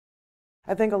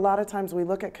I think a lot of times we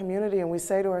look at community and we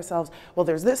say to ourselves, well,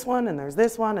 there's this one, and there's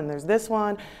this one, and there's this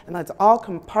one, and let's all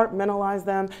compartmentalize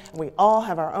them, and we all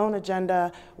have our own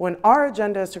agenda, when our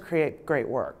agenda is to create great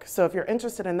work. So if you're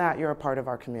interested in that, you're a part of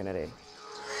our community.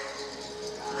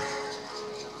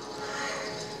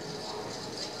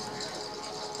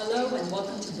 Hello and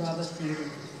welcome to Brava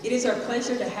Theater. It is our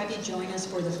pleasure to have you join us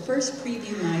for the first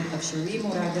preview night of Cherrie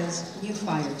Moraga's New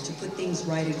Fire, to put things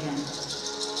right again.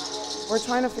 We're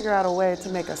trying to figure out a way to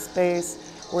make a space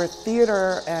where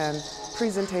theater and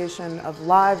presentation of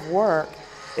live work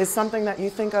is something that you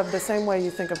think of the same way you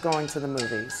think of going to the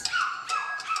movies.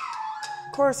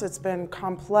 Of course, it's been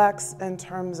complex in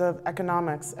terms of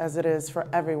economics, as it is for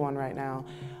everyone right now.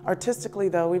 Artistically,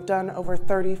 though, we've done over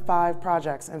 35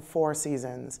 projects in 4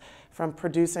 seasons, from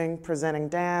presenting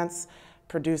dance,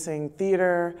 producing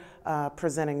theater,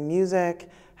 presenting music,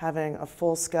 having a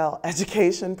full-scale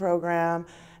education program,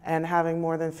 and having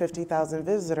more than 50,000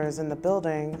 visitors in the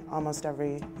building almost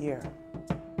every year.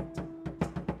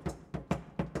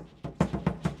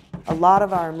 A lot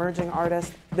of our emerging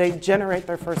artists, they generate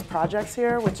their first projects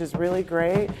here, which is really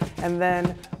great, and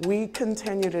then we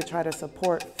continue to try to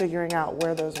support figuring out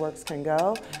where those works can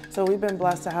go. So we've been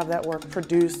blessed to have that work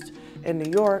produced in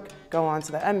New York, go on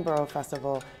to the Edinburgh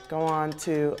Festival, go on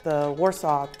to the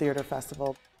Warsaw Theater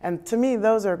Festival. And to me,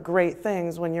 those are great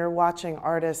things when you're watching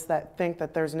artists that think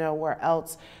that there's nowhere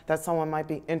else that someone might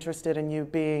be interested in you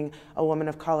being a woman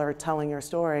of color telling your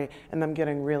story, and them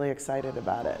getting really excited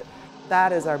about it.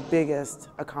 That is our biggest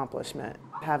accomplishment,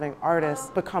 having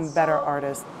artists become better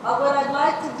artists. What I'd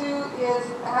like to do is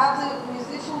have the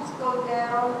musicians go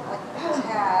down a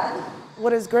tad.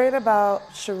 What is great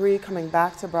about Cherrie coming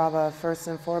back to Brava, first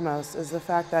and foremost, is the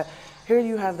fact that here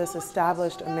you have this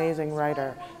established, amazing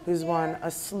writer who's won a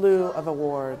slew of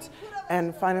awards.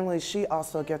 And finally, she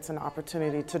also gets an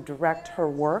opportunity to direct her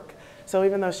work. So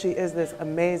even though she is this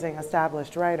amazing,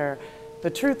 established writer,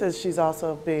 the truth is she's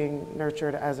also being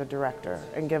nurtured as a director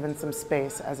and given some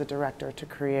space as a director to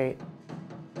create.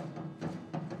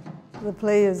 The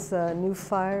play is New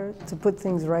Fire, to put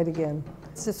things right again.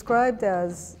 It's described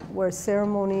as where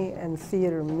ceremony and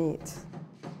theater meet.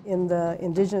 In the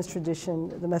indigenous tradition,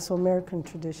 the Mesoamerican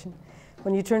tradition,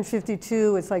 when you turn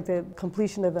 52, it's like the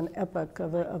completion of an epoch,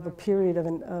 of a period, of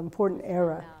an important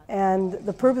era. And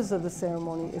the purpose of the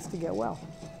ceremony is to get well.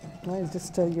 Right? It's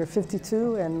just you're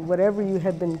 52, and whatever you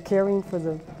had been carrying for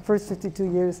the first 52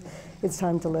 years, it's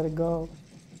time to let it go.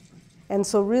 And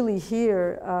so really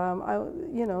here,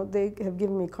 they have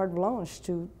given me carte blanche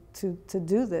to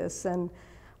do this. And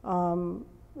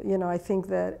I think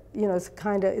that,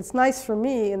 it's nice for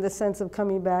me in the sense of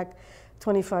coming back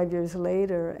 25 years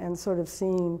later and sort of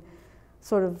seeing,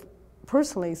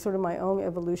 personally, my own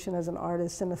evolution as an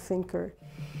artist and a thinker.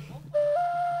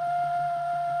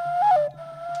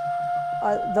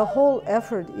 The whole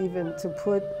effort even to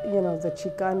put, the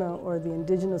Chicana or the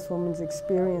indigenous woman's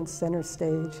experience center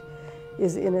stage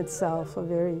is in itself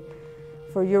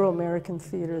for Euro-American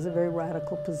theater, is a very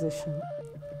radical position.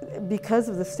 Because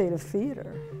of the state of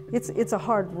theater, it's a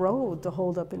hard road to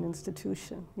hold up an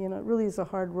institution. It really is a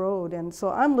hard road. And so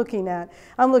I'm looking at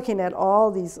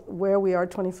all these, where we are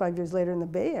 25 years later in the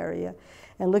Bay Area,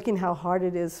 and looking how hard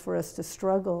it is for us to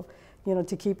struggle,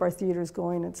 to keep our theaters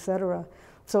going, et cetera.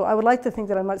 So I would like to think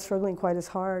that I'm not struggling quite as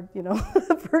hard,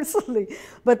 personally.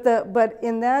 But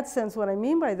in that sense, what I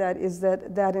mean by that is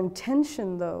that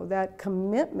intention, though, that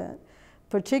commitment,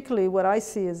 particularly what I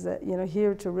see is that,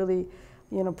 here to really,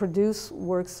 produce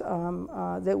works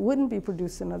that wouldn't be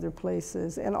produced in other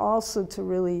places, and also to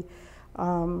really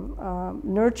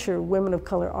nurture women of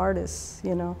color artists,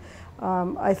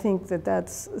 I think that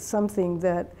that's something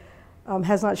that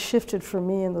has not shifted for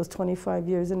me in those 25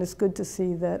 years, and it's good to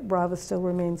see that Brava still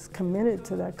remains committed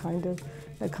to that kind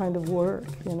of work,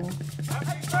 Happy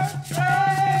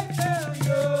birthday to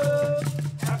you.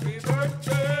 Happy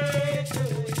birthday to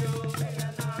you.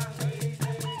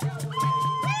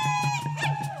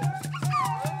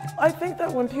 I think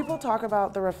that when people talk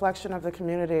about the reflection of the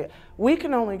community, we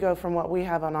can only go from what we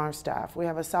have on our staff. We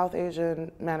have a South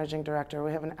Asian managing director,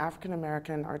 we have an African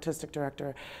American artistic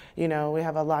director, we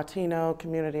have a Latino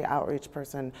community outreach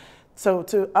person. So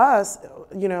to us,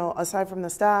 aside from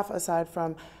the staff, aside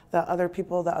from the other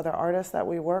people, the other artists that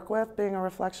we work with being a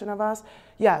reflection of us,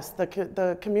 yes,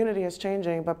 the community is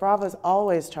changing, but Brava's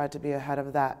always tried to be ahead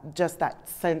of that, just that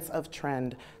sense of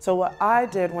trend. So what I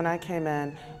did when I came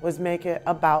in was make it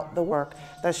about the work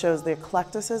that shows the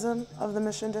eclecticism of the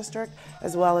Mission District,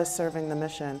 as well as serving the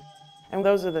mission. And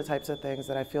those are the types of things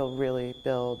that I feel really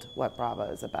build what Brava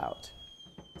is about.